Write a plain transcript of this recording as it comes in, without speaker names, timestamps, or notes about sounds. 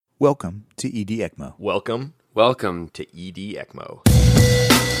Welcome to ED ECMO. Welcome to ED ECMO.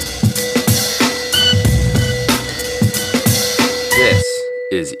 This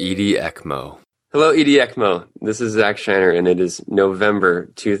is ED ECMO. Hello, ED ECMO. This is Zach Shiner, and it is November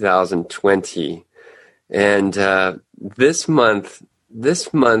 2020. And this month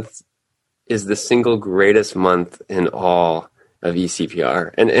is the single greatest month in all of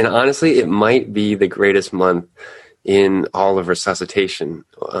eCPR. And honestly, it might be the greatest month in all of resuscitation.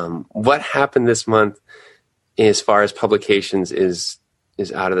 What happened this month as far as publications is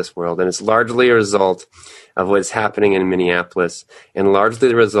out of this world. And it's largely a result of what's happening in Minneapolis and largely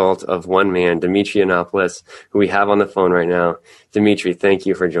the result of one man, Dimitri Yiannopoulos, who we have on the phone right now. Dimitri, thank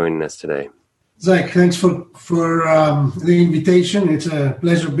you for joining us today. Zach, thanks for the invitation. It's a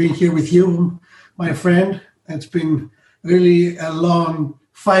pleasure being here with you, my friend. It's been really a long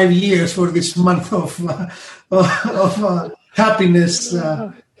 5 years for this month of happiness.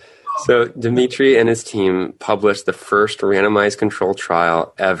 So Dimitri and his team published the first randomized controlled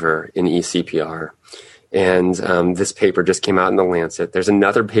trial ever in eCPR. And this paper just came out in The Lancet. There's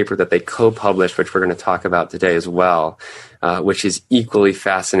another paper that they co-published, which we're going to talk about today as well, which is equally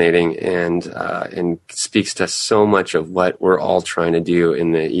fascinating and speaks to so much of what we're all trying to do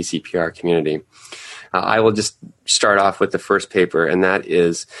in the eCPR community. I will just start off with the first paper, and that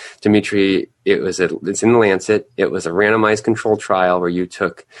is, Dimitri, it's in The Lancet. It was a randomized controlled trial where you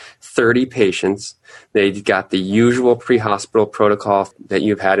took 30 patients. They got the usual pre-hospital protocol that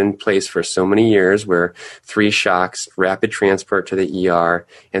you've had in place for so many years, where 3 shocks, rapid transport to the ER,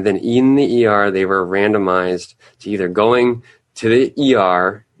 and then in the ER, they were randomized to either going to the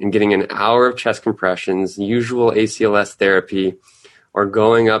ER and getting an hour of chest compressions, usual ACLS therapy, or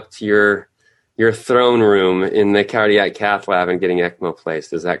going up to your throne room in the cardiac cath lab and getting ECMO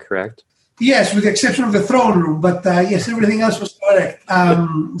placed. Is that correct? Yes, with the exception of the throne room, but yes, everything else was correct.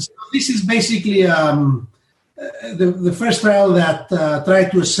 So this is basically the first trial that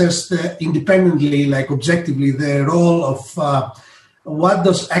tried to assess independently, like objectively, the role of what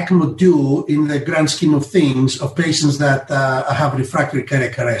does ECMO do in the grand scheme of things of patients that have refractory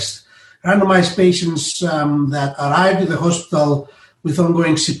cardiac arrest. Randomized patients that arrive to the hospital with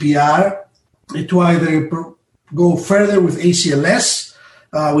ongoing CPR to either go further with ACLS,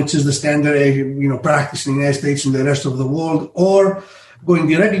 which is the standard practice in the United States and the rest of the world, or going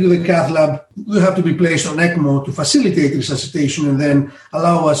directly to the cath lab, you have to be placed on ECMO to facilitate resuscitation and then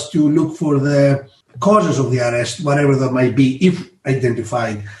allow us to look for the causes of the arrest, whatever that might be, if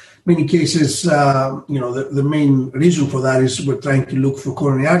identified. Many cases, the main reason for that is we're trying to look for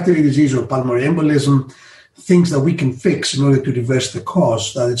coronary artery disease or pulmonary embolism, things that we can fix in order to reverse the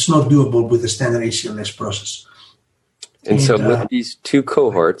cause, that it's not doable with the standard ACLS process. And so with these two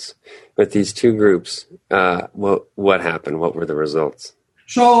cohorts, with these two groups, what happened? What were the results?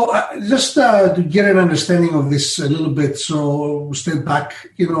 So just to get an understanding of this a little bit, so step back,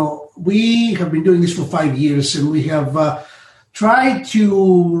 we have been doing this for 5 years, and we have tried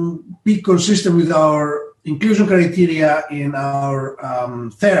to be consistent with our inclusion criteria in our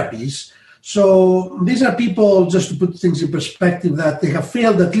therapies. So these are people, just to put things in perspective, that they have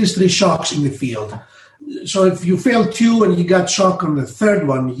failed at least 3 shocks in the field. So if you failed 2 and you got shock on the third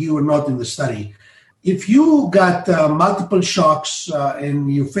one, you were not in the study. If you got multiple shocks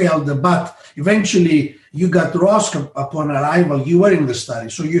and you failed, but eventually you got ROSC upon arrival, you were in the study.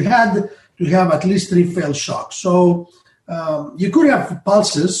 So you had to have at least 3 failed shocks. So you could have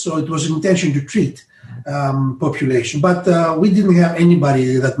pulses, so it was intention to treat population, but we didn't have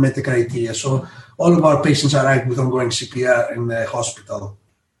anybody that met the criteria. So all of our patients arrived with ongoing CPR in the hospital.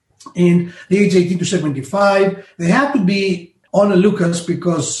 In the age 18 to 75, they had to be on a LUCAS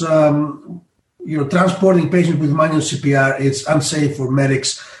because transporting patients with manual CPR is unsafe for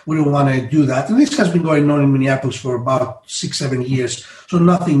medics. We don't want to do that. And this has been going on in Minneapolis for about 6-7 years, so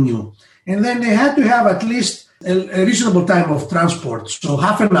nothing new. And then they had to have at least a reasonable time of transport, so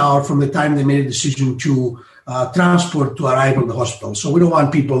half an hour from the time they made a decision to transport to arrive at the hospital. So we don't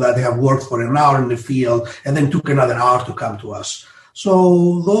want people that have worked for an hour in the field and then took another hour to come to us.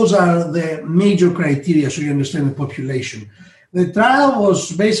 So those are the major criteria, so you understand the population. The trial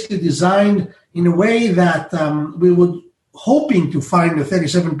was basically designed in a way that we were hoping to find a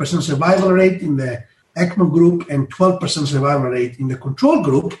 37% survival rate in the ECMO group and 12% survival rate in the control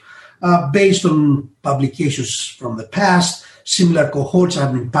group, based on publications from the past. Similar cohorts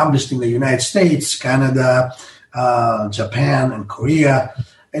have been published in the United States, Canada, Japan, and Korea.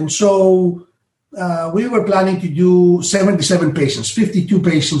 And so we were planning to do 77 patients, 52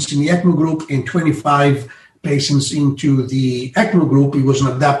 patients in the ECMO group and 25 patients into the ECMO group. It was an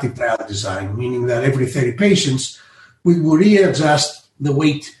adaptive trial design, meaning that every 30 patients, we will readjust the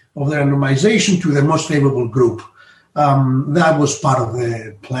weight of the randomization to the most favorable group. That was part of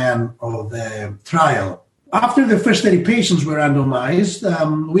the plan of the trial. After the first 30 patients were randomized,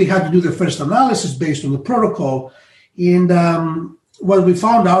 we had to do the first analysis based on the protocol. And what we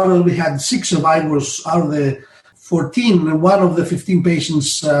found out, we had 6 survivors out of the 14. And one of the 15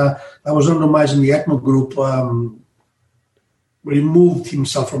 patients that was randomized in the ECMO group removed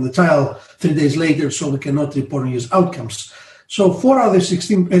himself from the trial 3 days later, so we cannot report on his outcomes. So 6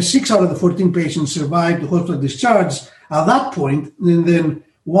 out of the 14 patients survived the hospital discharge at that point, and then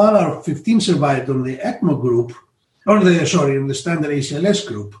 1 out of 15 survived on the ECMO group, in the standard ACLS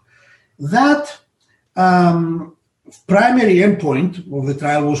group. That primary endpoint of the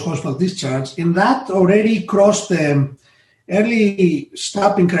trial was hospital discharge, and that already crossed the early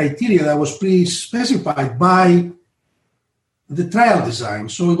stopping criteria that was pre-specified by the trial design.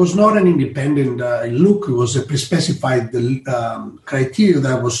 So it was not an independent look, it was a pre-specified criteria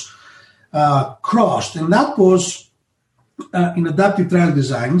that was crossed, and that was in adaptive trial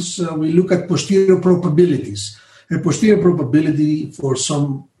designs, we look at posterior probabilities. A posterior probability for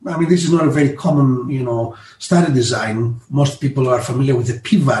this is not a very common, study design. Most people are familiar with the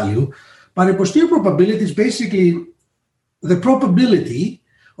p-value, but a posterior probability is basically the probability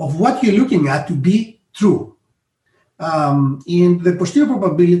of what you're looking at to be true. In the posterior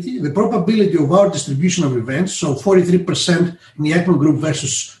probability, the probability of our distribution of events, so 43% in the ECMO group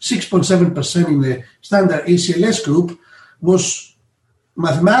versus 6.7% in the standard ACLS group, was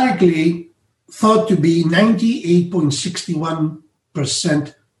mathematically thought to be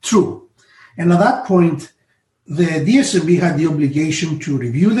 98.61% true. And at that point, the DSMB had the obligation to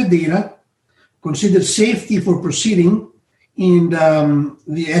review the data, consider safety for proceeding, and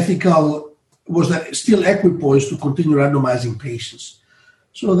the ethical was that still equipoised to continue randomizing patients.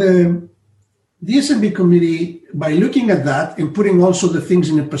 So the DSMB committee, by looking at that and putting also the things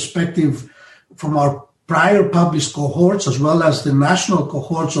in a perspective from our prior published cohorts, as well as the national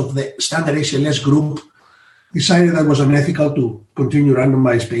cohorts of the standard ACLS group, decided that it was unethical to continue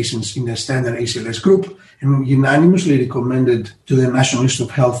randomized patients in the standard ACLS group, and unanimously recommended to the National Institute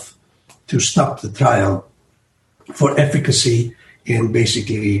of Health to stop the trial for efficacy and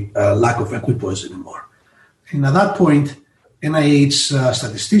basically lack of equipoise anymore. And at that point, NIH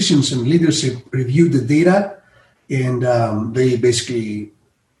statisticians and leadership reviewed the data, and they basically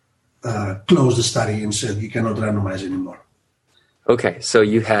closed the study and said you cannot randomize anymore. Okay, so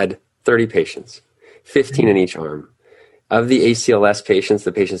you had 30 patients, 15 in each arm. Of the ACLS patients,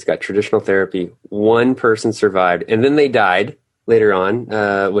 the patients got traditional therapy, 1 person survived, and then they died later on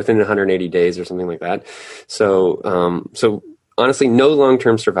within 180 days or something like that. So honestly, no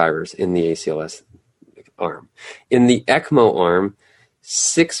long-term survivors in the ACLS arm. In the ECMO arm,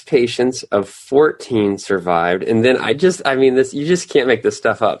 6 patients of 14 survived. And then you just can't make this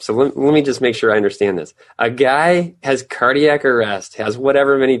stuff up. So let me just make sure I understand this. A guy has cardiac arrest, has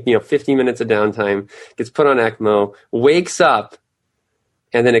 15 minutes of downtime, gets put on ECMO, wakes up,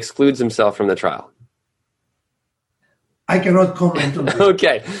 and then excludes himself from the trial. I cannot comment on this.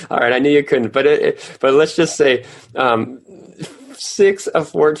 Okay. All right. I knew you couldn't, but let's just say 6 of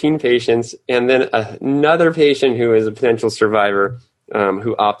 14 patients, and then another patient who is a potential survivor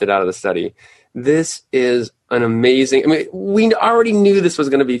who opted out of the study. This is an amazing. We already knew this was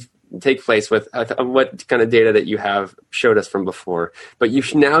going to take place with what kind of data that you have showed us from before, but you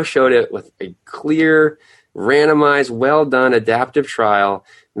now showed it with a clear, randomized, well done, adaptive trial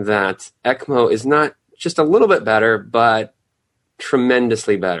that ECMO is not just a little bit better, but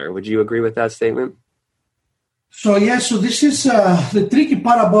tremendously better. Would you agree with that statement? So this is the tricky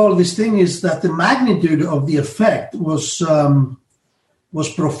part about this thing is that the magnitude of the effect was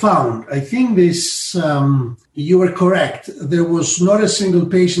profound. I think this, you were correct. There was not a single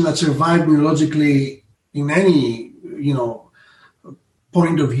patient that survived neurologically in any,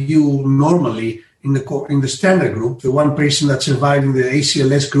 point of view normally in the standard group. The 1 patient that survived in the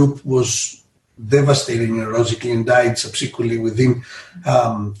ACLS group was devastated neurologically and died subsequently within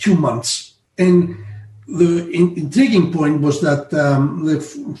 2 months. And the intriguing point was that the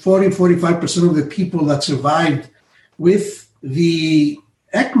 40-45% of the people that survived with the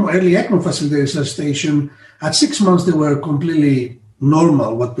early ECMO facilitated resuscitation, at 6 months they were completely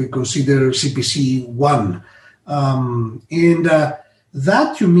normal, what we consider CPC 1. And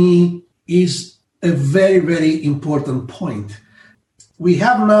that to me is a very, very important point. We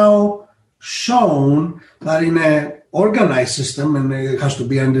have now shown that in an organized system, and it has to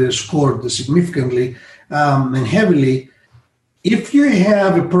be underscored significantly and heavily, if you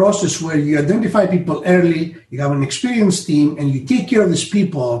have a process where you identify people early, you have an experienced team, and you take care of these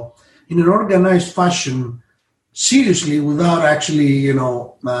people in an organized fashion, seriously without actually,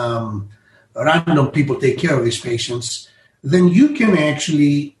 random people take care of these patients, then you can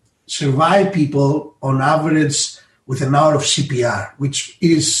actually survive people on average with an hour of CPR, which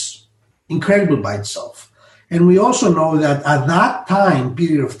is incredible by itself. And we also know that at that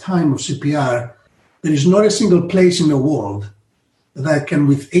period of time of CPR, there is not a single place in the world that can,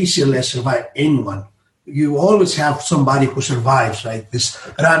 with ACLS, survive anyone. You always have somebody who survives, right? This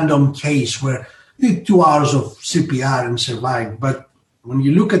random case where you did 2 hours of CPR and survived. But when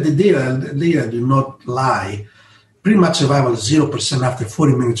you look at the data do not lie. Pretty much survival is 0% after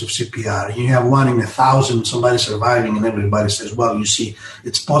 40 minutes of CPR. You have 1 in 1,000 somebody surviving, and everybody says, well, you see,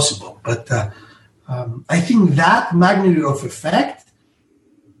 it's possible. But I think that magnitude of effect,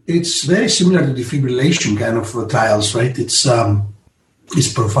 it's very similar to defibrillation kind of trials, right? It's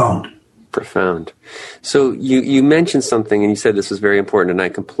profound. Profound. So you mentioned something, and you said this was very important, and I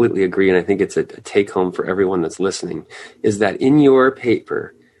completely agree, and I think it's a take-home for everyone that's listening, is that in your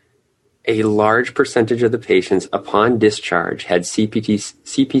paper, a large percentage of the patients upon discharge had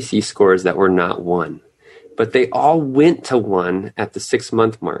CPC scores that were not 1, but they all went to 1 at the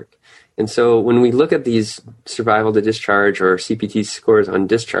 6-month mark. And so when we look at these survival to discharge or CPT scores on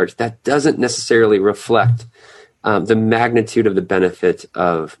discharge, that doesn't necessarily reflect the magnitude of the benefit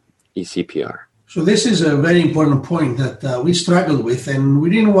of eCPR. So this is a very important point that we struggled with, and we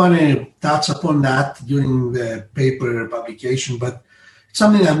didn't want to touch upon that during the paper publication, but it's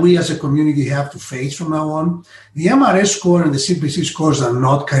something that we as a community have to face from now on. The MRS score and the CPC scores are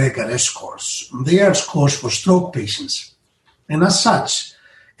not cardiac arrest scores. They are scores for stroke patients. And as such,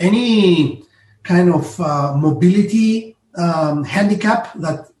 any kind of mobility handicap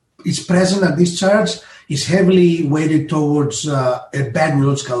that is present at discharge is heavily weighted towards a bad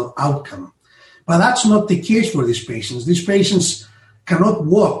neurological outcome. But that's not the case for these patients. These patients cannot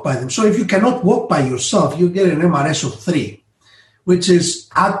walk by them. So if you cannot walk by yourself, you get an MRS of 3, which is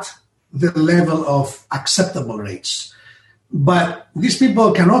at the level of acceptable rates. But these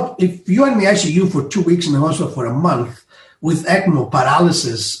people cannot, if you are in the ICU for 2 weeks and also for a month with ECMO,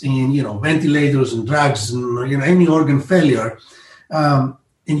 paralysis, and ventilators and drugs and any organ failure, and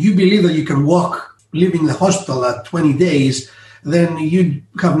you believe that you can walk leaving the hospital at 20 days, then you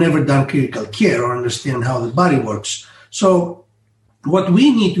have never done critical care or understand how the body works. So what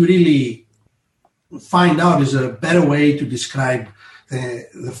we need to really find out is a better way to describe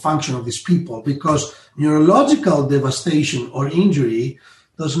the function of these people, because neurological devastation or injury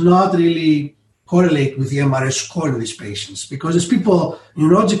does not really correlate with the MRS score in these patients, because these people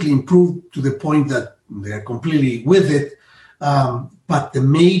neurologically improve to the point that they're completely with it, but the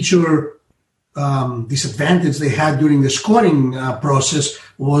major disadvantage they had during the scoring process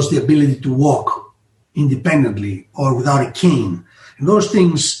was the ability to walk independently or without a cane. And those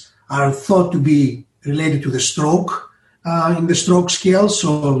things are thought to be related to the stroke in the stroke scale,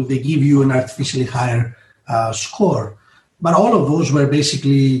 so they give you an artificially higher score. But all of those were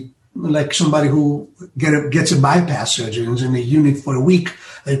basically like somebody who gets a bypass surgery and is in a unit for a week,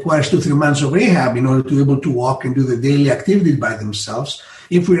 requires 2-3 months of rehab in order to be able to walk and do the daily activities by themselves.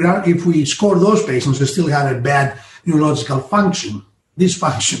 If we score those patients, they still had a bad neurological function,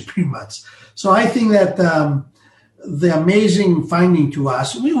 dysfunction pretty much. So I think that the amazing finding to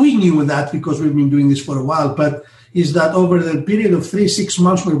us, we knew that because we've been doing this for a while, but is that over the period of 3-6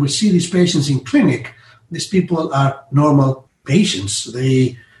 months where we see these patients in clinic, these people are normal patients.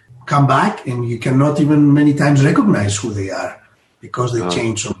 They come back and you cannot even many times recognize who they are because they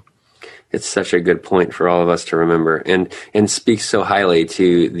change so. It's such a good point for all of us to remember, and speaks so highly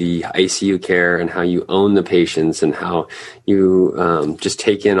to the ICU care and how you own the patients and how you just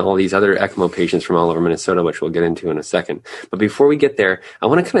take in all these other ECMO patients from all over Minnesota, which we'll get into in a second. But before we get there, I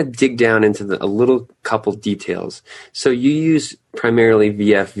want to kind of dig down into a little couple details. So you use primarily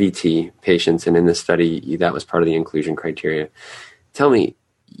VFVT patients, and in this study, that was part of the inclusion criteria. Tell me,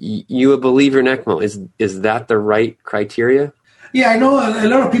 you a believer in ECMO, is that the right criteria? Yeah, I know a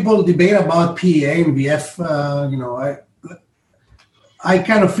lot of people debate about PEA and VF. I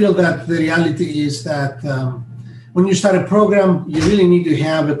kind of feel that the reality is that when you start a program, you really need to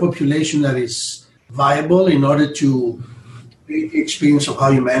have a population that is viable in order to create the experience of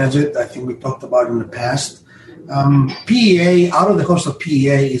how you manage it. I think we talked about in the past. PEA, out of the cost of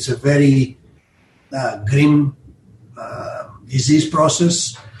PEA, is a very grim disease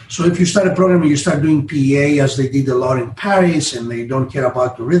process. So if you start a program and you start doing PEA, as they did a lot in Paris, and they don't care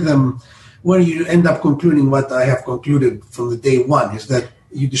about the rhythm, where you end up concluding what I have concluded from the day one, is that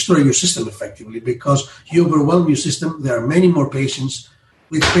you destroy your system effectively because you overwhelm your system. There are many more patients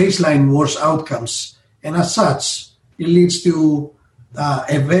with baseline worse outcomes. And as such, it leads to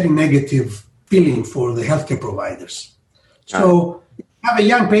a very negative feeling for the healthcare providers. So have a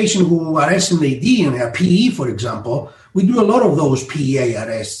young patient who arrests an AD and a PE, for example. We do a lot of those PEA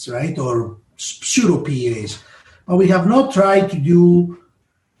arrests, right, or pseudo PEAs. But we have not tried to do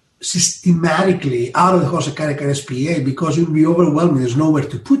systematically out of the house a cardiac arrest PEA because it would be overwhelming. There's nowhere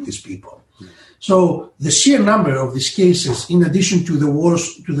to put these people. So the sheer number of these cases, in addition to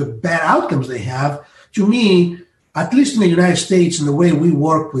the bad outcomes they have, to me, at least in the United States, and the way we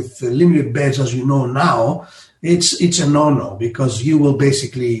work with limited beds, as you know now, it's a no-no because you will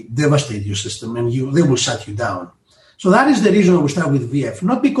basically devastate your system and they will shut you down. So that is the reason we start with VF.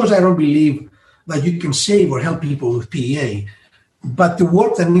 Not because I don't believe that you can save or help people with PEA, but the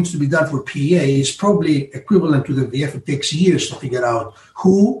work that needs to be done for PEA is probably equivalent to the VF. It takes years to figure out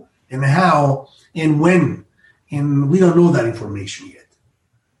who and how and when, and we don't know that information yet.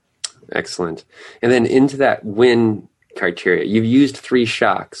 Excellent. And then into that win criteria, you've used 3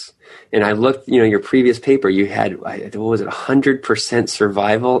 shocks. And I looked, your previous paper, you had, 100%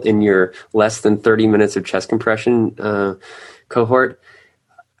 survival in your less than 30 minutes of chest compression cohort.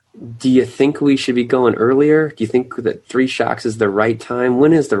 Do you think we should be going earlier? Do you think that 3 shocks is the right time?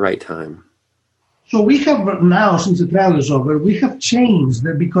 When is the right time? So we have now, since the trial is over, we have changed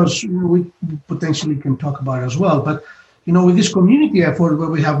that because we potentially can talk about it as well. But, with this community effort where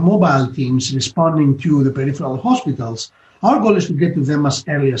we have mobile teams responding to the peripheral hospitals, our goal is to get to them as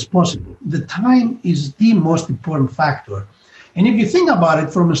early as possible. The time is the most important factor. And if you think about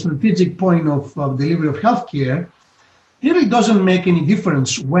it from a strategic point of delivery of healthcare, it really doesn't make any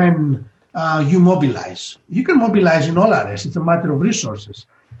difference when you mobilize. You can mobilize in all areas. It's a matter of resources.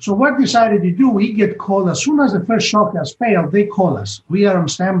 So what we decided to do, we get called as soon as the first shock has failed, they call us. We are on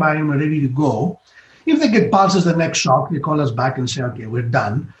standby and we're ready to go. If they get pulses the next shock, they call us back and say, okay, we're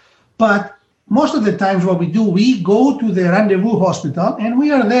done. But most of the times what we do, we go to the rendezvous hospital and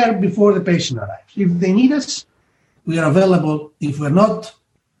we are there before the patient arrives. If they need us, we are available. If they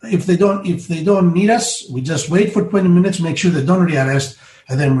don't need us, we just wait for 20 minutes, make sure they don't rearrest,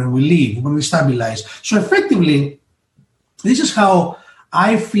 and then when we leave, when we stabilize. So effectively, this is how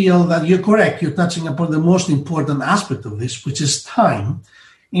I feel that you're correct. You're touching upon the most important aspect of this, which is time.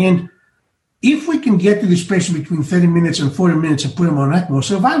 And if we can get to this patient between 30 minutes and 40 minutes and put them on ECMO,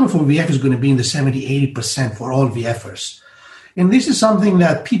 survival for VF is going to be in the 70-80% for all VFers. And this is something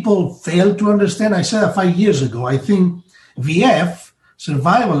that people fail to understand. I said that 5 years ago. I think VF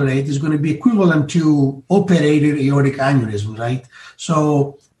survival rate is going to be equivalent to operated aortic aneurysm, right?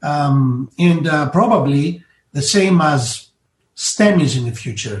 So, probably the same as STEMIs in the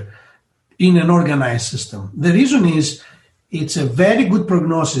future in an organized system. The reason is it's a very good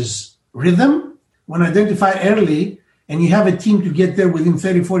prognosis rhythm. When identified early and you have a team to get there within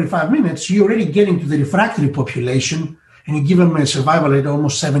 30, 45 minutes, you're already getting to the refractory population and you give them a survival rate of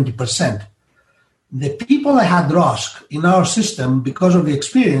almost 70%. The people that had ROSC in our system, because of the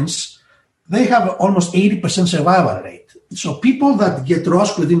experience, they have almost 80% survival rate. So people that get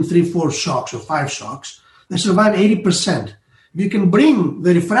ROSC within 3-4 shocks or 5 shocks, they survive 80%. If you can bring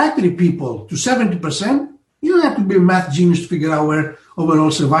the refractory people to 70%, you don't have to be a math genius to figure out where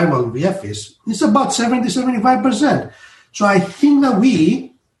overall survival in VF is. It's about 70-75%. So I think that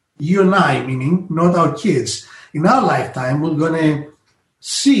you and I, meaning not our kids, in our lifetime, we're going to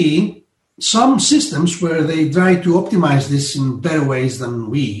see some systems where they try to optimize this in better ways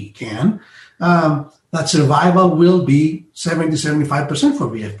than we can, that survival will be 70-75% for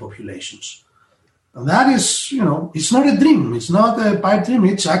VF populations. And that is, it's not a dream. It's not a pipe dream.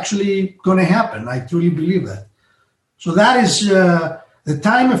 It's actually going to happen. I truly believe that. So that is the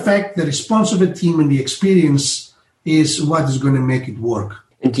time effect, the response of a team, and the experience is what is going to make it work.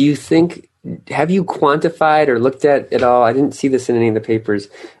 And do you think, have you quantified or looked at all, I didn't see this in any of the papers,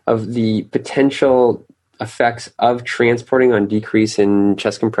 of the potential effects of transporting on decrease in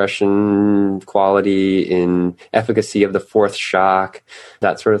chest compression quality, in efficacy of the 4th shock,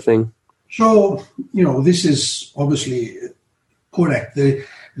 that sort of thing? So, this is obviously correct.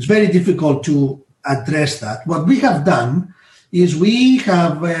 It's very difficult to address that. What we have done is we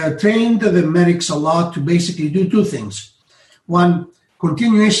have trained the medics a lot to basically do 2 things. One,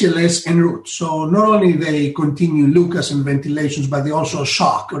 continue ACLS en route. So not only they continue Lucas and ventilations, but they also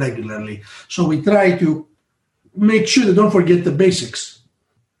shock regularly. So we try to make sure they don't forget the basics.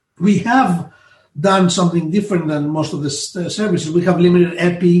 We have done something different than most of the services. We have limited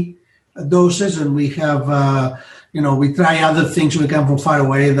epi doses, and we have, we try other things when we come from far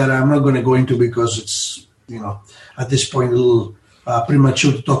away that I'm not going to go into because it's, at this point a little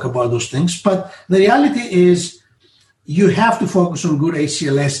premature to talk about those things. But the reality is you have to focus on good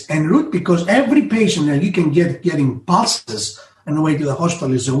ACLS en route because every patient that you can getting pulses on the way to the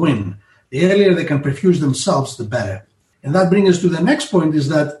hospital is a win. The earlier they can perfuse themselves, the better. And that brings us to the next point, is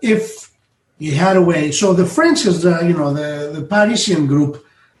that if you had a way, so the French has, the Parisian group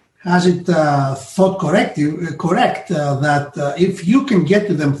has it thought correct that if you can get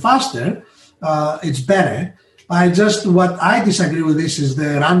to them faster, it's better. What I disagree with this is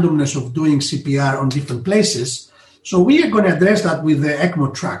the randomness of doing CPR on different places. So we are going to address that with the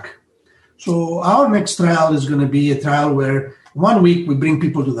ECMO track. So our next trial is going to be a trial where 1 week we bring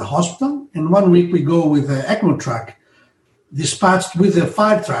people to the hospital, and 1 week we go with the ECMO track dispatched with the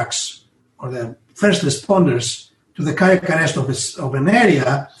fire trucks or the first responders to the cardiac arrest of an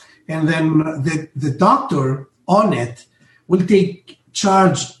area, and then the doctor on it will take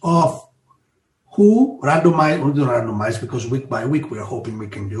charge of who randomize, because week by week we're hoping we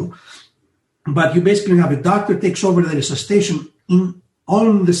can do. But you basically have a doctor takes over the resuscitation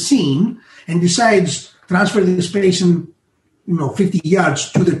on the scene and decides transfer this patient 50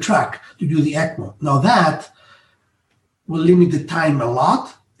 yards to the truck to do the ECMO. Now that will limit the time a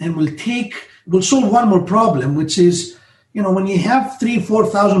lot and will solve one more problem, which is, when you have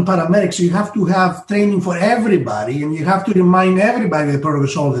 3,000-4,000 paramedics, you have to have training for everybody, and you have to remind everybody the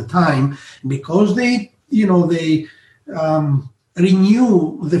protocols all the time, because they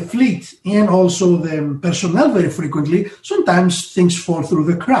renew the fleet and also the personnel very frequently. Sometimes things fall through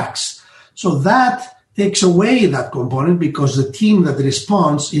the cracks. So that takes away that component, because the team that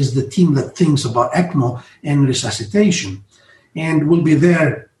responds is the team that thinks about ECMO and resuscitation, and will be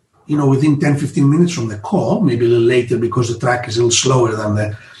there within 10, 15 minutes from the call, maybe a little later because the track is a little slower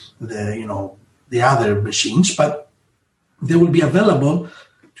than the other machines, but they will be available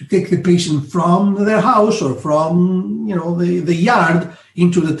to take the patient from their house or from, the yard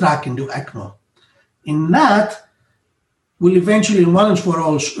into the track and do ECMO. And that will eventually, once for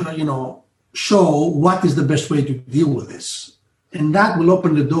all, show what is the best way to deal with this. And that will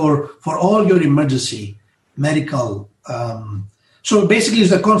open the door for all your emergency medical. So basically,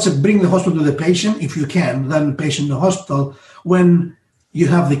 it's the concept: bring the hospital to the patient if you can, then the patient in the hospital when you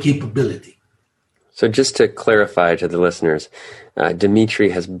have the capability. So just to clarify to the listeners,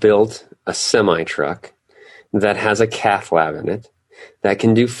 Dimitri has built a semi-truck that has a cath lab in it that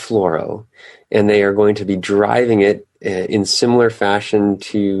can do fluoro, and they are going to be driving it in similar fashion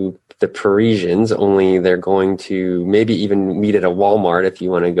to the Parisians, only they're going to maybe even meet at a Walmart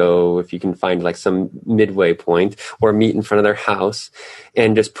if you can find like some midway point, or meet in front of their house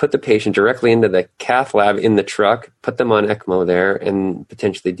and just put the patient directly into the cath lab in the truck, put them on ECMO there, and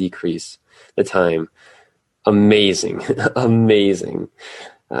potentially decrease the time. Amazing, amazing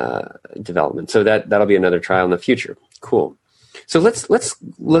development. So that'll be another trial in the future. Cool. So let's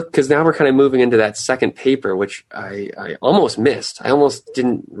look, because now we're kind of moving into that second paper, which I almost missed. I almost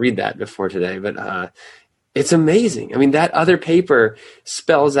didn't read that before today, but it's amazing. I mean, that other paper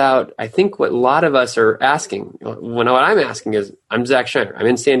spells out, I think, what a lot of us are asking. What I'm asking is, I'm Zach Scheiner. I'm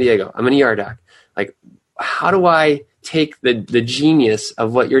in San Diego. I'm an ER doc. Like, how do I take the genius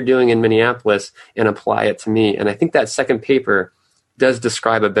of what you're doing in Minneapolis and apply it to me? And I think that second paper does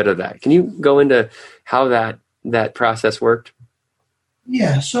describe a bit of that. Can you go into how that process worked?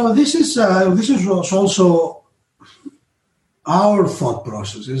 Yeah, so this is also our thought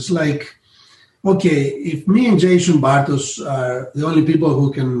process. It's like, okay, if me and Jason Bartos are the only people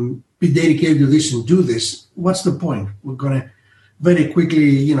who can be dedicated to this and do this, what's the point? We're going to very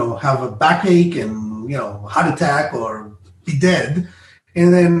quickly, have a backache and, heart attack or be dead,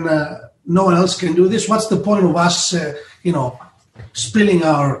 and then no one else can do this. What's the point of us, spilling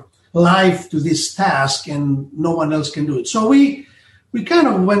our life to this task and no one else can do it? So we kind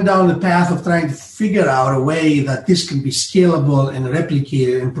of went down the path of trying to figure out a way that this can be scalable and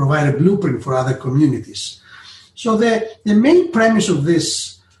replicated and provide a blueprint for other communities. So the main premise of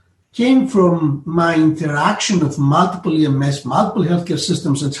this came from my interaction of multiple EMS, multiple healthcare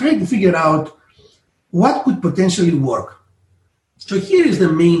systems, and trying to figure out what could potentially work. So here is the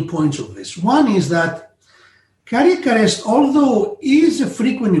main points of this. One is that cardiac arrest, although is a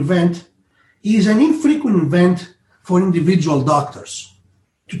frequent event, is an infrequent event for individual doctors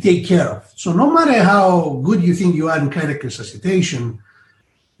to take care of. So no matter how good you think you are in cardiac resuscitation,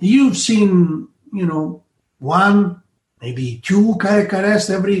 you've seen, one, maybe two cardiac arrests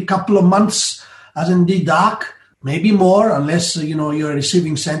every couple of months as an MD doc, maybe more, unless, you're a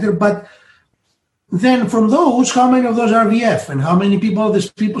receiving center. But then from those, how many of those are VF and how many people are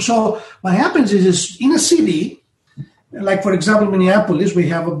these people? So what happens is in a city, like, for example, Minneapolis, we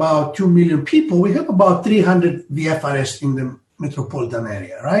have about 2 million people. We have about 300 VF arrests in the metropolitan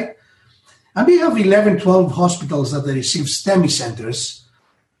area, right? And we have 11, 12 hospitals that receive STEMI centers.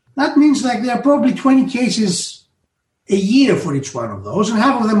 That means like there are probably 20 cases a year for each one of those, and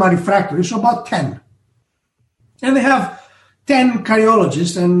half of them are refractory, so about 10. And they have 10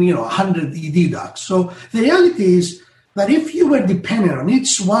 cardiologists and 100 ED docs. So the reality is that if you were dependent on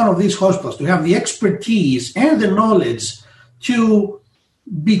each one of these hospitals to have the expertise and the knowledge to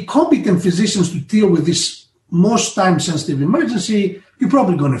be competent physicians to deal with this most time-sensitive emergency, you're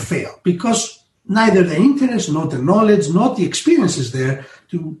probably going to fail because neither the interest, nor the knowledge, nor the experience is there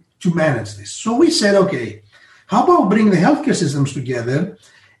to manage this. So we said, okay, how about bring the healthcare systems together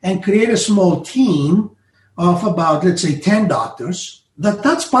and create a small team of about, let's say, 10 doctors,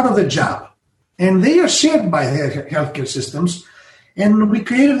 that's part of the job. And they are shared by the healthcare systems. And we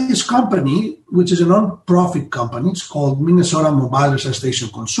created this company, which is a non-profit company. It's called Minnesota Mobile Resuscitation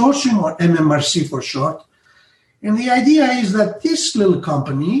Consortium, or MMRC for short. And the idea is that this little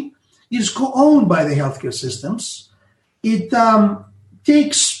company is co-owned by the healthcare systems. It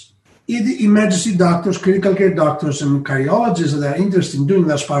takes emergency doctors, critical care doctors, and cardiologists that are interested in doing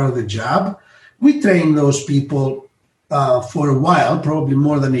that part of the job. We train those people for a while, probably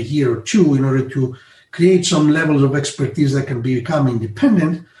more than a year or two, in order to create some levels of expertise that can become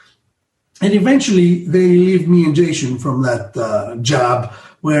independent. And eventually they relieve me and Jason from that job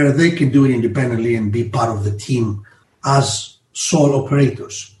where they can do it independently and be part of the team as sole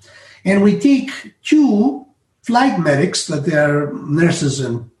operators. And we take 2 flight medics, that they are nurses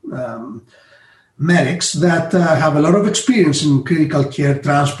and medics that have a lot of experience in critical care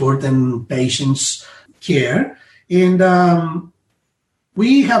transport and patients care. And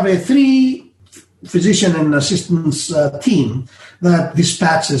we have a 3 physician and assistants team that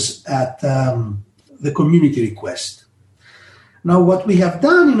dispatches at the community request. Now, what we have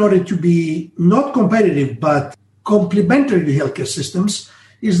done in order to be not competitive but complementary to healthcare systems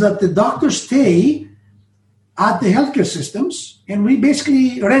is that the doctors stay at the healthcare systems and we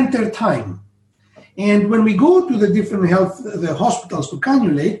basically rent their time. And when we go to the different the hospitals to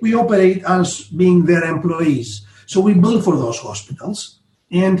cannulate, we operate as being their employees. So we bill for those hospitals,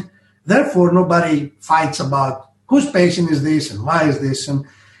 and therefore nobody fights about whose patient is this and why is this.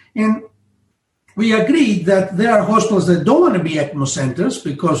 And we agreed that there are hospitals that don't want to be ECMO centers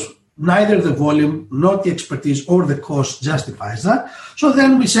because neither the volume, nor the expertise, or the cost justifies that. So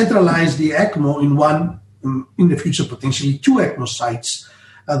then we centralize the ECMO in one, in the future potentially 2 ECMO sites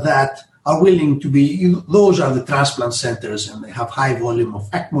that are willing to be, those are the transplant centers and they have high volume of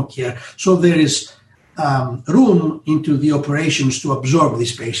ECMO care. So there is room into the operations to absorb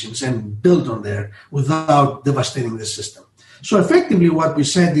these patients and build on there without devastating the system. So effectively what we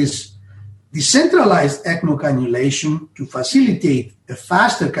said is decentralized ECMO cannulation to facilitate a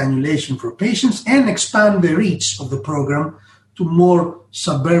faster cannulation for patients and expand the reach of the program to more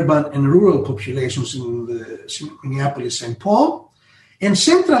suburban and rural populations in the Minneapolis-St. Paul, and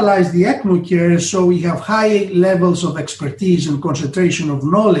centralize the ECMO care so we have high levels of expertise and concentration of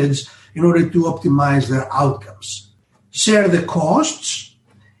knowledge in order to optimize their outcomes. Share the costs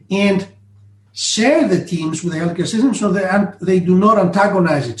and share the teams with the healthcare system so they do not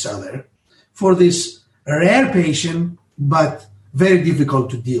antagonize each other for this rare patient, but very difficult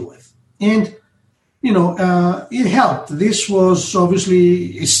to deal with. And, it helped. This was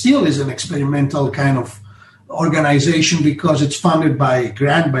obviously, it still is an experimental kind of organization because it's funded by a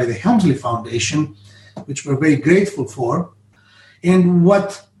grant by the Helmsley Foundation, which we're very grateful for. And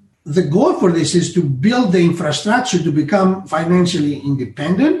what the goal for this is to build the infrastructure to become financially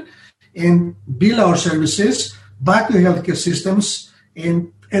independent and bill our services back to the healthcare systems.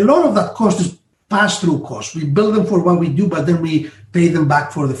 And a lot of that cost is pass-through costs. We bill them for what we do, but then we pay them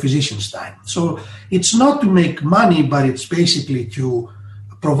back for the physician's time. So it's not to make money, but it's basically to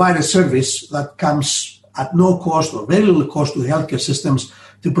provide a service that comes at no cost or very little cost to the healthcare systems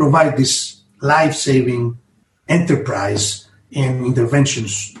to provide this life-saving enterprise and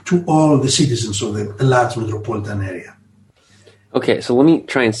interventions to all the citizens of the large metropolitan area. Okay, so let me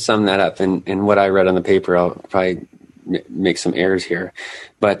try and sum that up. And what I read on the paper, I'll probably make some errors here.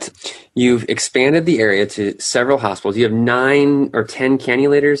 But you've expanded the area to several hospitals. You have 9 or 10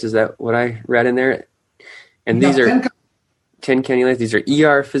 cannulators. Is that what I read in there? And these are 10 cannulators. These are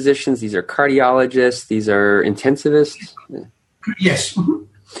ER physicians. These are cardiologists. These are intensivists. Yes. Mm-hmm.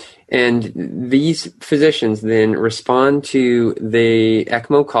 And these physicians then respond to the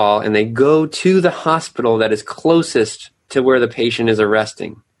ECMO call and they go to the hospital that is closest to where the patient is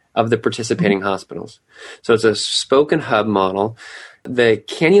arresting of the participating hospitals. So it's a spoke and hub model. The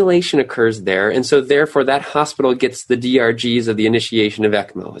cannulation occurs there. And so therefore that hospital gets the DRGs of the initiation of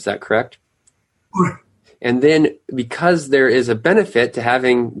ECMO. Is that correct? Correct. And then because there is a benefit to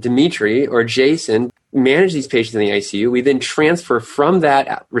having Dimitri or Jason manage these patients in the ICU. We then transfer from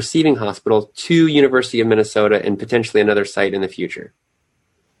that receiving hospital to University of Minnesota and potentially another site in the future.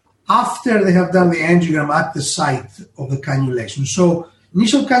 After they have done the angiogram at the site of the cannulation. So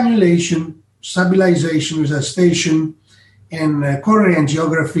initial cannulation, stabilization, resuscitation, and coronary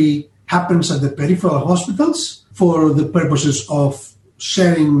angiography happens at the peripheral hospitals for the purposes of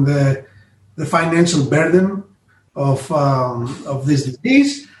sharing the financial burden of this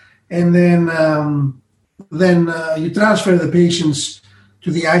disease. And then you transfer the patients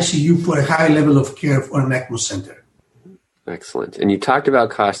to the ICU for a high level of care or an ECMO center. Excellent. And you talked about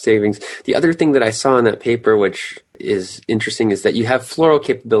cost savings. The other thing that I saw in that paper, which is interesting, is that you have fluoro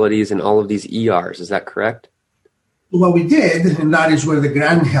capabilities in all of these ERs. Is that correct? What we did, and that is where the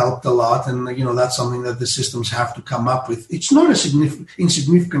grant helped a lot, and that's something that the systems have to come up with. It's not a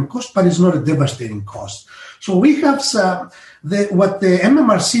insignificant cost, but it's not a devastating cost. So we have what the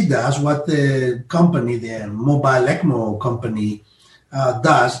MMRC does, what the company, the mobile ECMO company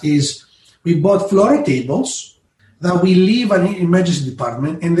does, is we bought fluoro tables that we leave an emergency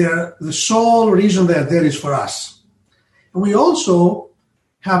department, and the sole reason they're there is for us. And we also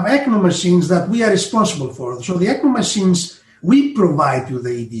have ECMO machines that we are responsible for. So the ECMO machines we provide to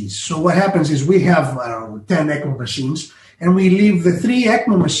the EDs. So what happens is we have 10 ECMO machines, and we leave the 3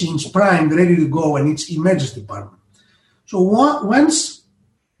 ECMO machines primed, ready to go in each emergency department. So once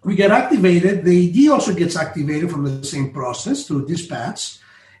we get activated, the ED also gets activated from the same process through dispatch,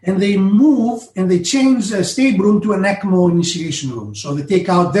 and they move and they change the state room to an ECMO initiation room. So they take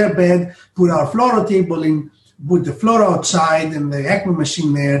out their bed, put our fluoro table in, put the fluoro outside and the ECMO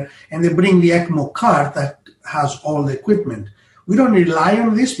machine there, and they bring the ECMO cart that has all the equipment. We don't rely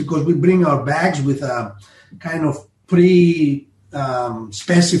on this because we bring our bags with a kind of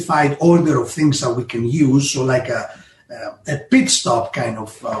specified order of things that we can use. So like a pit stop kind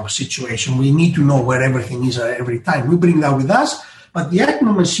of situation. We need to know where everything is every time. We bring that with us. But the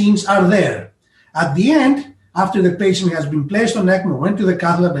ECMO machines are there. At the end, after the patient has been placed on ECMO, went to the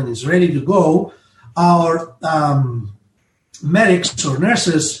cath lab and is ready to go, our medics or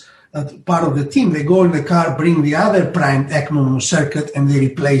nurses, part of the team, they go in the car, bring the other primed ECMO circuit, and they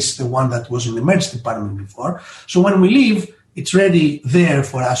replace the one that was in the emergency department before. So when we leave, it's ready there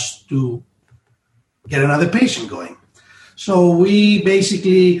for us to get another patient going. So we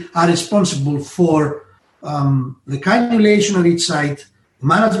basically are responsible for the cannulation at each site,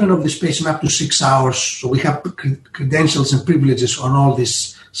 management of this patient up to 6 hours. So we have credentials and privileges on all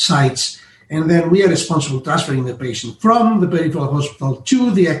these sites. And then we are responsible for transferring the patient from the peripheral hospital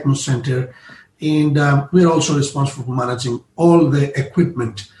to the ECMO center. And we're also responsible for managing all the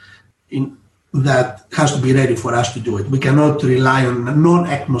equipment that has to be ready for us to do it. We cannot rely on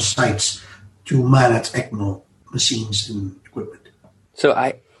non-ECMO sites to manage ECMO machines and equipment. So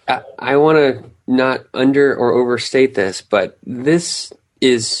I want to not under or overstate this, but this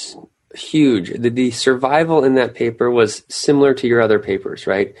is huge. The survival in that paper was similar to your other papers,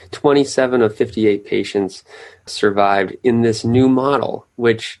 right? 27 of 58 patients survived in this new model,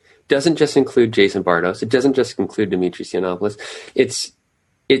 which doesn't just include Jason Bartos. It doesn't just include Dimitri Tsianopoulos.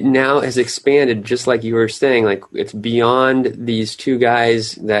 It now has expanded, just like you were saying, like it's beyond these 2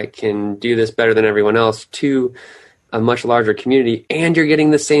 guys that can do this better than everyone else to a much larger community, and you're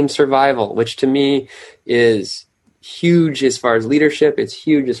getting the same survival, which to me is huge as far as leadership. It's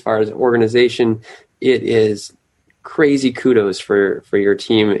huge as far as organization. It is crazy kudos for your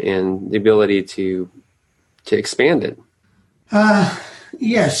team and the ability to expand it.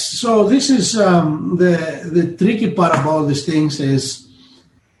 Yes. So this is the tricky part of all these things is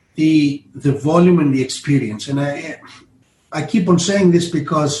the volume and the experience. And I keep on saying this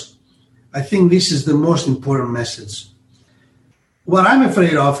because I think this is the most important message. What I'm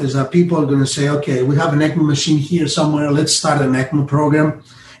afraid of is that people are going to say, okay, we have an ECMO machine here somewhere. Let's start an ECMO program.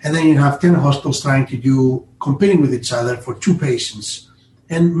 And then you have 10 hospitals competing with each other for 2 patients.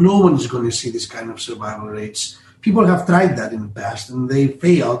 And no one is going to see this kind of survival rates. People have tried that in the past and they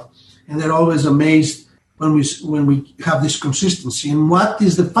failed. And they're always amazed when we have this consistency. And what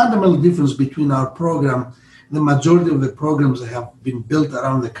is the fundamental difference between our program, the majority of the programs that have been built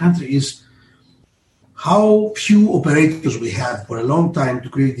around the country, is how few operators we had for a long time to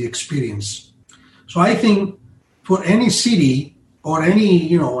create the experience. So I think for any city or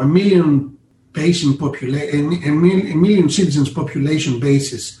any, a million patient population, a million citizens population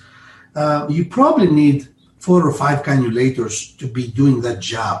basis, you probably need 4 or 5 cannulators to be doing that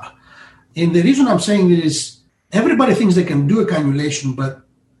job. And the reason I'm saying it is everybody thinks they can do a cannulation, but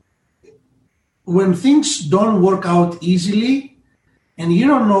when things don't work out easily and you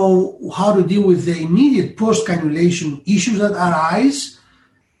don't know how to deal with the immediate post-cannulation issues that arise,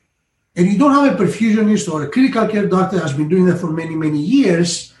 and you don't have a perfusionist or a critical care doctor that has been doing that for many, many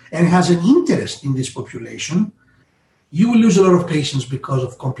years and has an interest in this population, you will lose a lot of patients because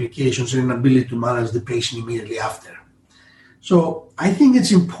of complications and inability to manage the patient immediately after. So I think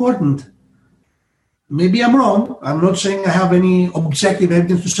it's important. Maybe I'm wrong. I'm not saying I have any objective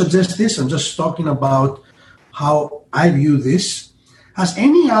evidence to suggest this. I'm just talking about how I view this. As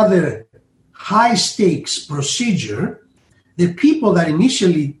any other high-stakes procedure, the people that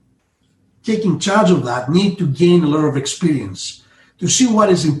initially taking charge of that need to gain a lot of experience to see what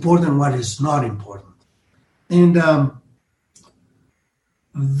is important and what is not important. And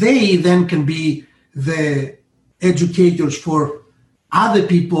they then can be the educators for other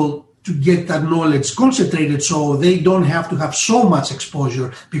people to get that knowledge concentrated so they don't have to have so much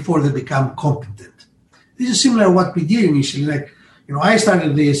exposure before they become competent. This is similar to what we did initially. I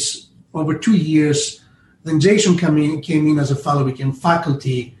started this over 2 years. Then Jason came in as a fellow, became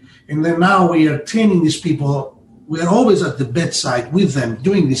faculty. And then now we are training these people. We are always at the bedside with them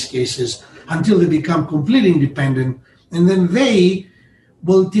doing these cases until they become completely independent. And then they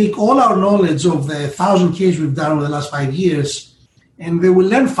will take all our knowledge of the 1,000 cases we've done over the last 5 years, and they will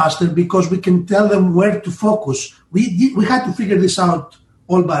learn faster because we can tell them where to focus. We had to figure this out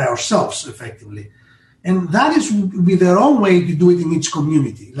all by ourselves, effectively. And that is with their own way to do it in each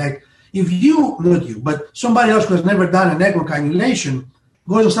community. Like if you, not you, but somebody else who has never done an echo cannulation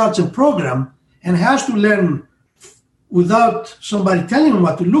goes and starts a program and has to learn without somebody telling them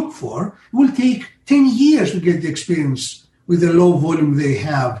what to look for, it will take 10 years to get the experience with the low volume they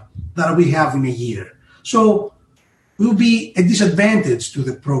have that we have in a year. So it will be a disadvantage to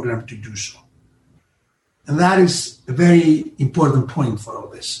the program to do so. And that is a very important point for all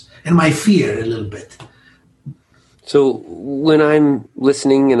this. And my fear a little bit. So when I'm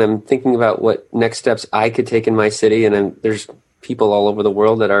listening and I'm thinking about what next steps I could take in my city, and there's people all over the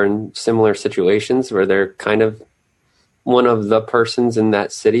world that are in similar situations where they're kind of one of the persons in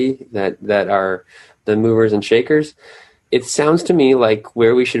that city that are the movers and shakers, it sounds to me like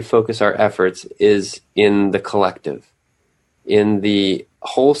where we should focus our efforts is in the collective, in the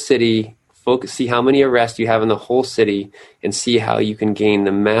whole city. Focus, see how many arrests you have in the whole city, and see how you can gain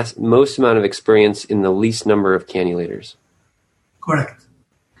the most amount of experience in the least number of cannulators. Correct.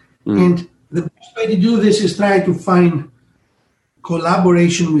 And the best way to do this is try to find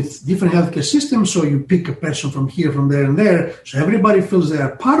collaboration with different healthcare systems. So you pick a person from here, from there, and there, so everybody feels they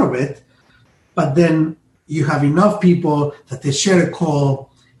are part of it. But then you have enough people that they share a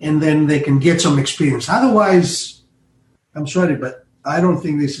call, and then they can get some experience. Otherwise, I'm sorry, but I don't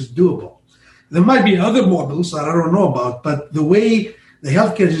think this is doable. There might be other models that I don't know about, but the way the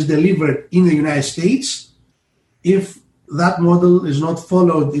healthcare is delivered in the United States, if that model is not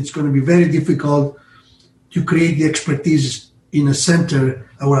followed, it's going to be very difficult to create the expertise in a center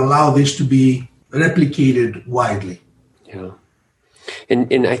that will allow this to be replicated widely. Yeah.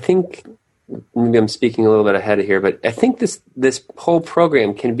 And I think, maybe I'm speaking a little bit ahead of here, but I think this whole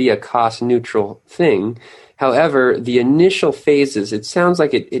program can be a cost-neutral thing. However, the initial phases, it sounds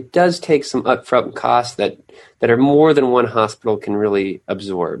like it does take some upfront costs that are more than one hospital can really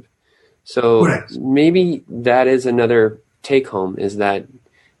absorb. So Correct. Maybe that is another take-home, is that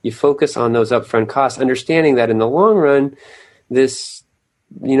you focus on those upfront costs, understanding that in the long run, this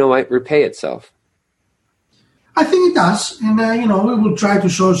might repay itself. I think it does. And, we will try to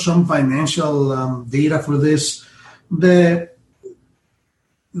show some financial data for this.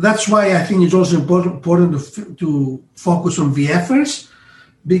 That's why I think it's also important to focus on VFers,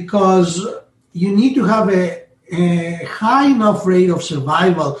 because you need to have a high enough rate of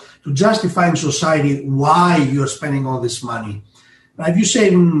survival to justify in society why you're spending all this money. Now, if you say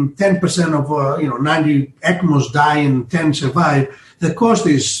 10% of 90 ECMOs die and 10 survive, the cost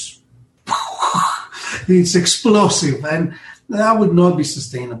is it's explosive, and that would not be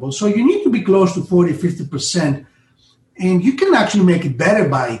sustainable. So you need to be close to 40, 50%. And you can actually make it better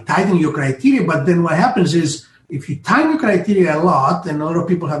by tightening your criteria. But then what happens is if you tighten your criteria a lot, and a lot of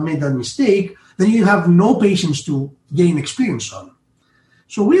people have made that mistake, then you have no patients to gain experience on.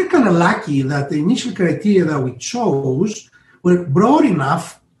 So we're kind of lucky that the initial criteria that we chose were broad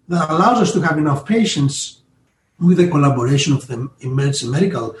enough that allows us to have enough patients with the collaboration of the emergency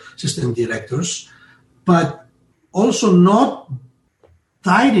medical system directors, but also not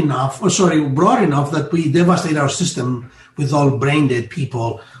broad enough that we devastate our system with all brain-dead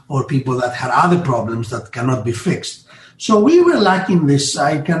people or people that had other problems that cannot be fixed. So we were lacking this.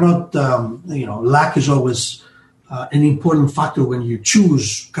 I cannot, lack is always an important factor when you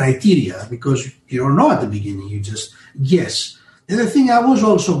choose criteria, because you don't know at the beginning, you just guess. The other thing that was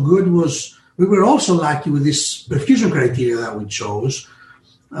also good was we were also lucky with this perfusion criteria that we chose.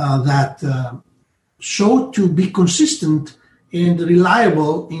 that show to be consistent and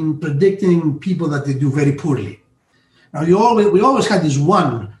reliable in predicting people that they do very poorly. Now, we always had this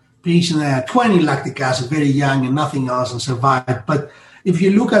one patient that had 20 lactic acid, very young and nothing else, and survived. But if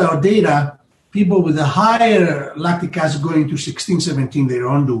you look at our data, people with a higher lactic acid going to 16, 17, they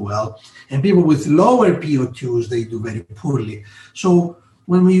don't do well. And people with lower PO2s, they do very poorly. So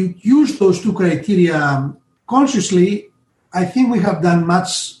when we use those two criteria consciously, I think we have done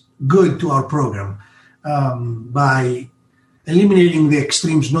much good to our program by eliminating the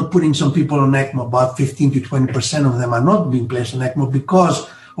extremes, not putting some people on ECMO. About 15 to 20% of them are not being placed on ECMO because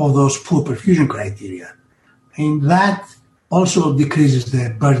of those poor perfusion criteria. And that also decreases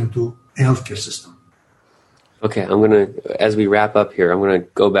the burden to the healthcare system. Okay, I'm going to, as we wrap up here, I'm going to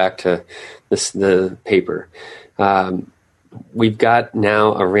go back to the paper. We've got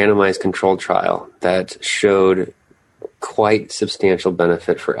now a randomized controlled trial that showed quite substantial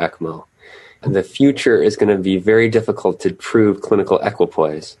benefit for ECMO. The future is going to be very difficult to prove clinical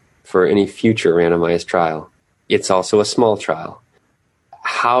equipoise for any future randomized trial. It's also a small trial.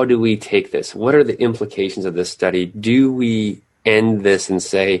 How do we take this? What are the implications of this study? Do we end this and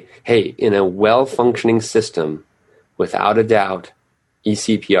say, hey, in a well-functioning system, without a doubt,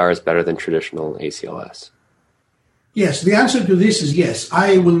 eCPR is better than traditional ACLS? Yes, the answer to this is yes.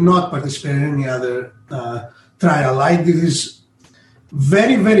 I will not participate in any other trial. It is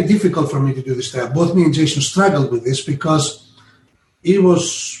very, very difficult for me to do this trial. Both me and Jason struggled with this because it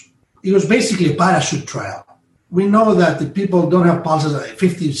was basically a parachute trial. We know that the people don't have pulses at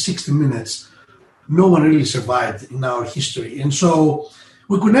 50, 60 minutes. No one really survived in our history. And so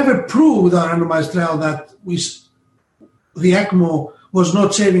we could never prove with our randomized trial that the ECMO was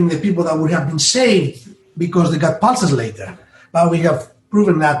not saving the people that would have been saved because they got pulses later. But we have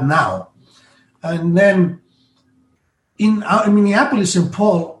proven that now. And then in Minneapolis and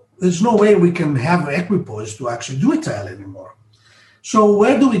Paul, there's no way we can have equipoise to actually do a trial anymore. So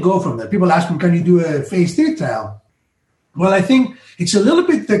where do we go from there? People ask me, can you do a phase 3 trial? Well, I think it's a little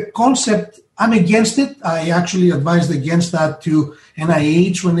bit the concept. I'm against it. I actually advised against that to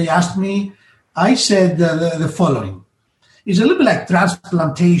NIH when they asked me. I said the following. It's a little bit like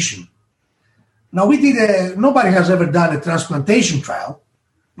transplantation. Now, nobody has ever done a transplantation trial.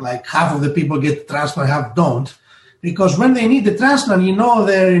 Like half of the people get the transplant, half don't. Because when they need the transplant,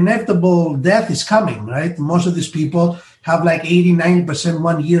 their inevitable death is coming, right? Most of these people have like 80, 90%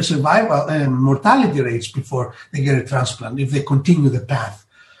 1 year survival and mortality rates before they get a transplant if they continue the path.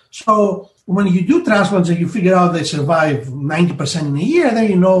 So when you do transplants and you figure out they survive 90% in a year, then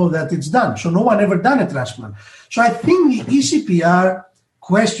you know that it's done. So no one ever done a transplant. So I think the eCPR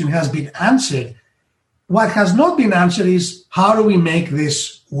question has been answered. What has not been answered is how do we make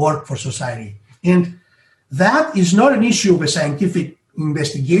this work for society? And that is not an issue of a scientific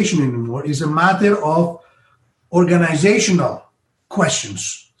investigation anymore. It's a matter of organizational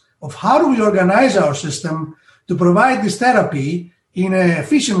questions of how do we organize our system to provide this therapy in an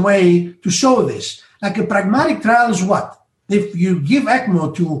efficient way to show this. Like a pragmatic trial is what? If you give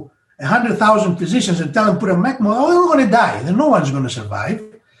ECMO to 100,000 physicians and tell them put a ECMO, they're all going to die. Then no one's going to survive.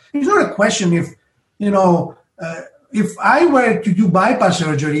 It's not a question if I were to do bypass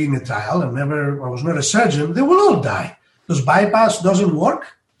surgery in a trial, I was not a surgeon, they will all die because bypass doesn't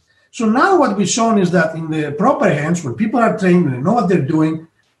work. So now what we've shown is that in the proper hands, when people are trained and they know what they're doing,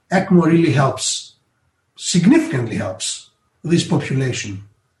 ECMO really helps, significantly helps this population.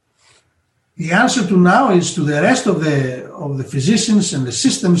 The answer to now is to the rest of the physicians and the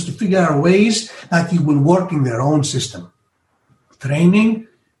systems to figure out ways that it will work in their own system. Training,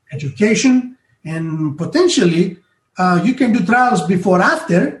 education, and potentially you can do trials before,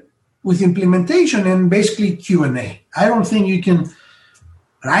 after, with implementation and basically Q&A. I don't think you can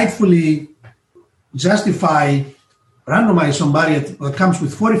rightfully justify randomize somebody that comes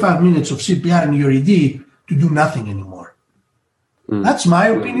with 45 minutes of CPR and ED to do nothing anymore. That's my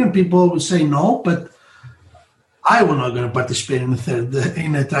opinion. People will say no, but I was not going to participate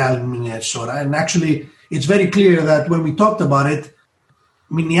in a trial in Minnesota. And actually, it's very clear that when we talked about it,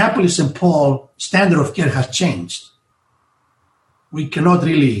 Minneapolis and Paul standard of care has changed. We cannot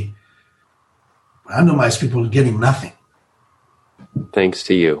really randomize people getting nothing. Thanks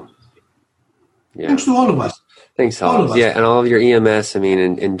to you. Yeah. Thanks to all of us. Thanks, all of us. Yeah, and all of your EMS,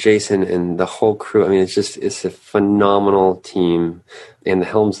 and Jason and the whole crew. It's a phenomenal team. And the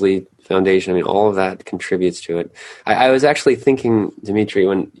Helmsley Foundation, all of that contributes to it. I was actually thinking, Dimitri,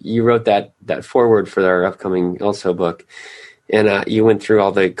 when you wrote that foreword for our upcoming ELSO book, and you went through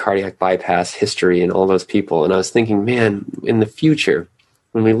all the cardiac bypass history and all those people, and I was thinking, man, in the future,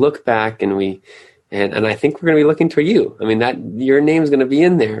 when we look back and we And I think we're going to be looking to you. I mean, that your name's going to be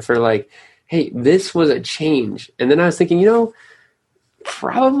in there for like, hey, this was a change. And then I was thinking,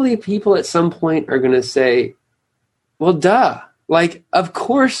 probably people at some point are going to say, well, duh. Like, of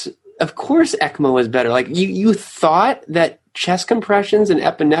course ECMO is better. Like, you thought that chest compressions and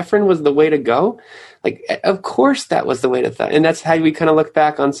epinephrine was the way to go? Like, of course that was the way to thought. And that's how we kind of look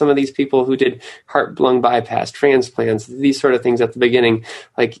back on some of these people who did heart-lung bypass, transplants, these sort of things at the beginning.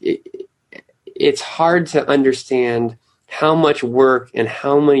 Like, it's hard to understand how much work and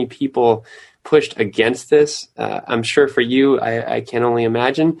how many people pushed against this. I'm sure for you, I can only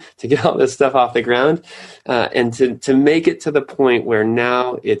imagine, to get all this stuff off the ground and to make it to the point where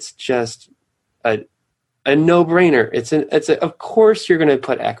now it's just a no-brainer. It's of course you're going to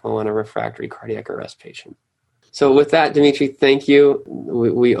put ECMO on a refractory cardiac arrest patient. So with that, Dimitri, thank you.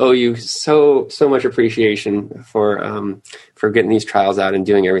 We owe you so much appreciation for getting these trials out and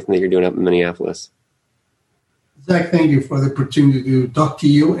doing everything that you're doing up in Minneapolis. Zach, thank you for the opportunity to talk to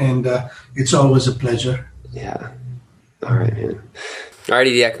you, and it's always a pleasure. Yeah. All right, man. All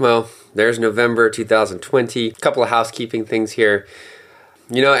righty, the ECMO. There's November 2020. A couple of housekeeping things here.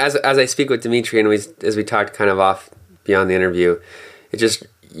 As I speak with Dimitri and as we talked kind of off beyond the interview,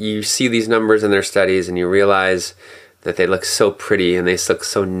 you see these numbers in their studies and you realize that they look so pretty and they look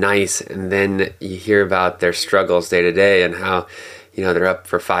so nice. And then you hear about their struggles day to day and how, they're up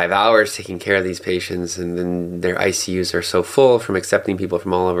for 5 hours taking care of these patients, and then their ICUs are so full from accepting people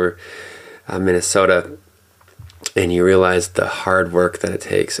from all over Minnesota. And you realize the hard work that it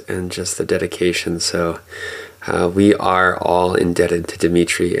takes and just the dedication. So we are all indebted to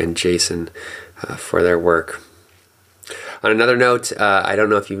Dimitri and Jason for their work. On another note, I don't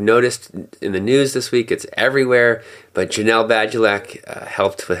know if you've noticed in the news this week, it's everywhere, but Janelle Badulak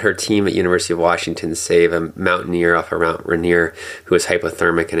helped with her team at University of Washington save a mountaineer off of Mount Rainier who was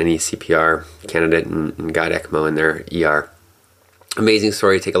hypothermic and an eCPR candidate and got ECMO in their ER. Amazing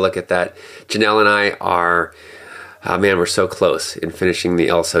story. Take a look at that. Janelle and I are... we're so close in finishing the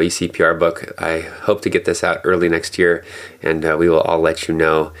ELSO eCPR book. I hope to get this out early next year, and we will all let you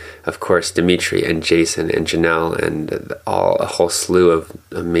know. Of course, Dimitri and Jason and Janelle and a whole slew of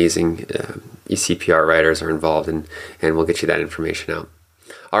amazing eCPR writers are involved, and we'll get you that information out.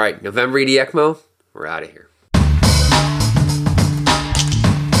 All right, November ED ECMO, we're out of here.